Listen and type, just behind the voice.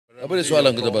Apa dia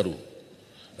soalan Kota Bharu?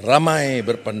 Ramai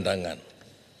berpandangan.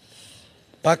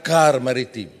 Pakar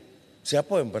maritim.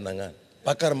 Siapa yang pandangan?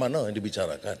 Pakar mana yang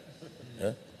dibicarakan?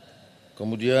 Ya.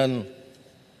 Kemudian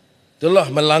telah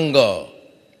melanggar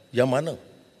yang mana?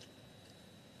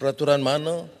 Peraturan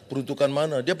mana? Peruntukan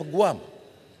mana? Dia peguam.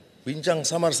 Bincang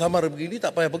samar-samar begini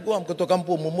tak payah peguam. Ketua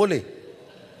kampung memboleh.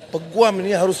 Peguam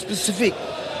ini harus spesifik.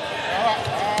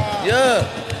 Ya,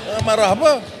 marah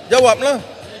apa? Jawablah.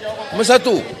 Nombor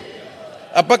satu,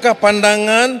 apakah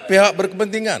pandangan pihak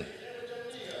berkepentingan?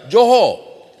 Johor,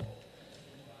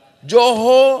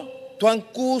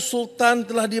 Tuanku Sultan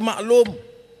telah dimaklum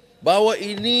bahawa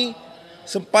ini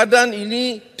sempadan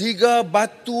ini 3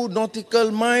 batu nautical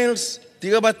miles,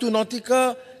 3 batu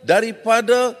nautika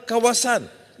daripada kawasan.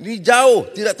 Ini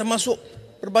jauh, tidak termasuk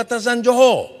perbatasan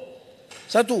Johor.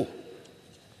 Satu.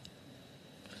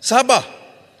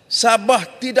 Sabah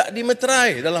tidak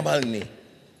dimeterai dalam hal ini.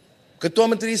 Ketua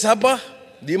Menteri Sabah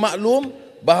dimaklum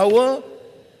bahawa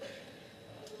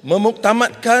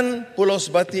memuktamadkan Pulau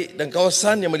Sebatik dan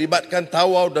kawasan yang melibatkan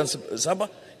Tawau dan Sabah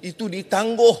itu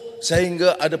ditangguh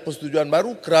sehingga ada persetujuan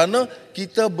baru kerana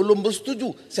kita belum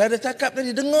bersetuju. Saya ada cakap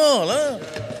tadi, dengarlah.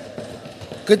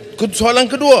 Soalan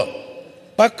kedua,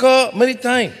 pakar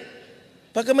maritim.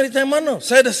 Pakar maritim mana?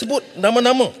 Saya dah sebut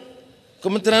nama-nama.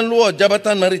 Kementerian Luar,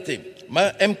 Jabatan Maritim,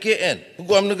 MKN,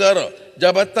 Peguam Negara,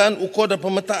 Jabatan Ukur dan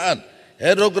Pemetaan,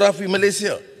 Hidrografi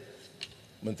Malaysia.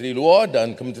 Menteri Luar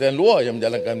dan Kementerian Luar yang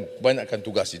menjalankan kebanyakan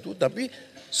tugas itu. Tapi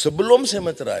sebelum saya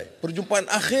meterai, perjumpaan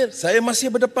akhir saya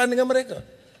masih berdepan dengan mereka.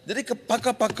 Jadi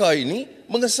pakar-pakar ini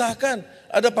mengesahkan.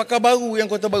 Ada pakar baru yang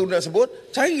Kota Bharu nak sebut,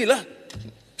 carilah.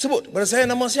 Sebut pada saya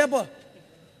nama siapa.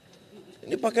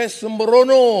 Ini pakai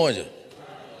sembrono aja.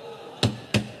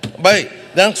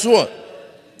 Baik, dan semua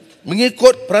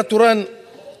mengikut peraturan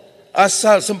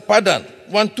asal sempadan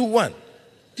 1-to-1.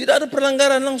 Tidak ada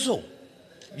pelanggaran langsung.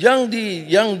 Yang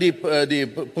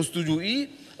dipersetujui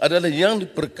adalah yang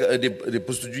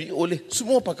dipersetujui oleh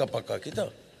semua pakar-pakar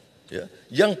kita. Ya.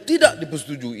 Yang tidak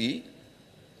dipersetujui,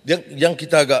 yang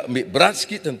kita agak ambil berat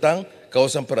sikit tentang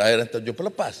kawasan perairan Tanjung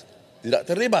Pelepas. Tidak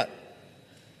terlibat.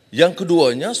 Yang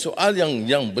keduanya, soal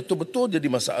yang betul-betul jadi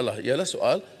masalah ialah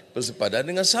soal persempadan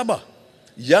dengan Sabah.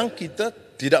 Yang kita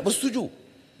tidak bersetuju.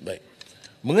 Baik.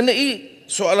 Mengenai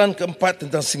soalan keempat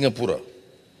tentang Singapura.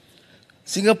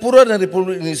 Singapura dan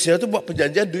Republik Indonesia itu buat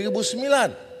perjanjian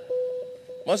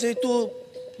 2009. Masa itu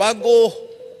paguh,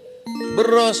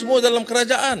 beras semua dalam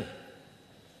kerajaan.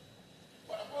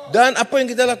 Dan apa yang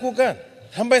kita lakukan?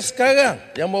 Sampai sekarang,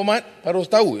 yang berhormat harus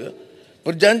tahu ya,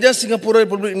 perjanjian Singapura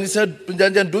Republik Indonesia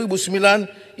perjanjian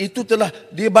 2009 itu telah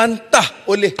dibantah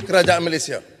oleh kerajaan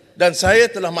Malaysia. Dan saya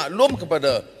telah maklum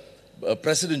kepada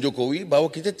Presiden Jokowi bahawa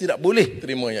kita tidak boleh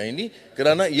terima yang ini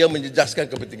kerana ia menjejaskan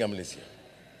kepentingan Malaysia.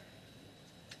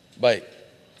 Baik.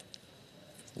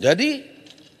 Jadi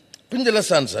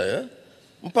penjelasan saya,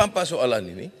 4 soalan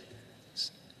ini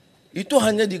itu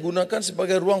hanya digunakan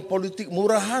sebagai ruang politik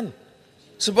murahan.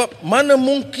 Sebab mana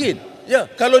mungkin, ya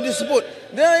kalau disebut,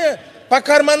 ya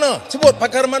pakar mana, sebut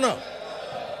pakar mana.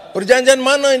 Perjanjian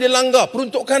mana yang dilanggar,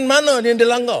 peruntukan mana yang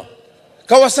dilanggar.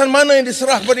 Kawasan mana yang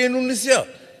diserah kepada Indonesia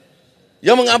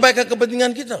yang mengabaikan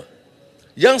kepentingan kita.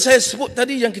 Yang saya sebut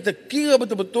tadi yang kita kira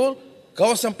betul-betul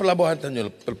kawasan pelabuhan Tanjung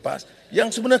Pelepas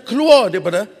yang sebenarnya keluar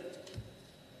daripada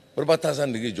perbatasan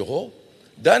negeri Johor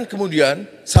dan kemudian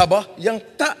Sabah yang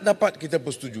tak dapat kita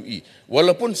persetujui.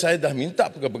 Walaupun saya dah minta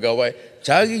pegawai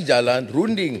cari jalan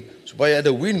runding supaya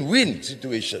ada win-win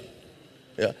situation.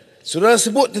 Ya. Saudara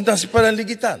sebut tentang simpadan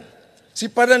ligitan.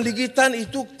 Simpadan ligitan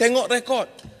itu tengok rekod.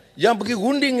 Yang pergi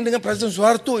runding dengan Presiden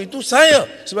Soeharto itu saya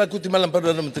sebagai Timbalan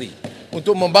Perdana Menteri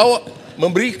untuk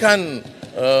memberikan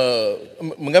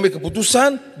mengambil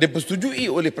keputusan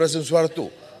dipersetujui oleh Presiden Soeharto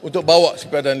untuk bawa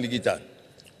simpadan ligitan.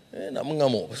 Nak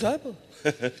mengamuk pasal apa?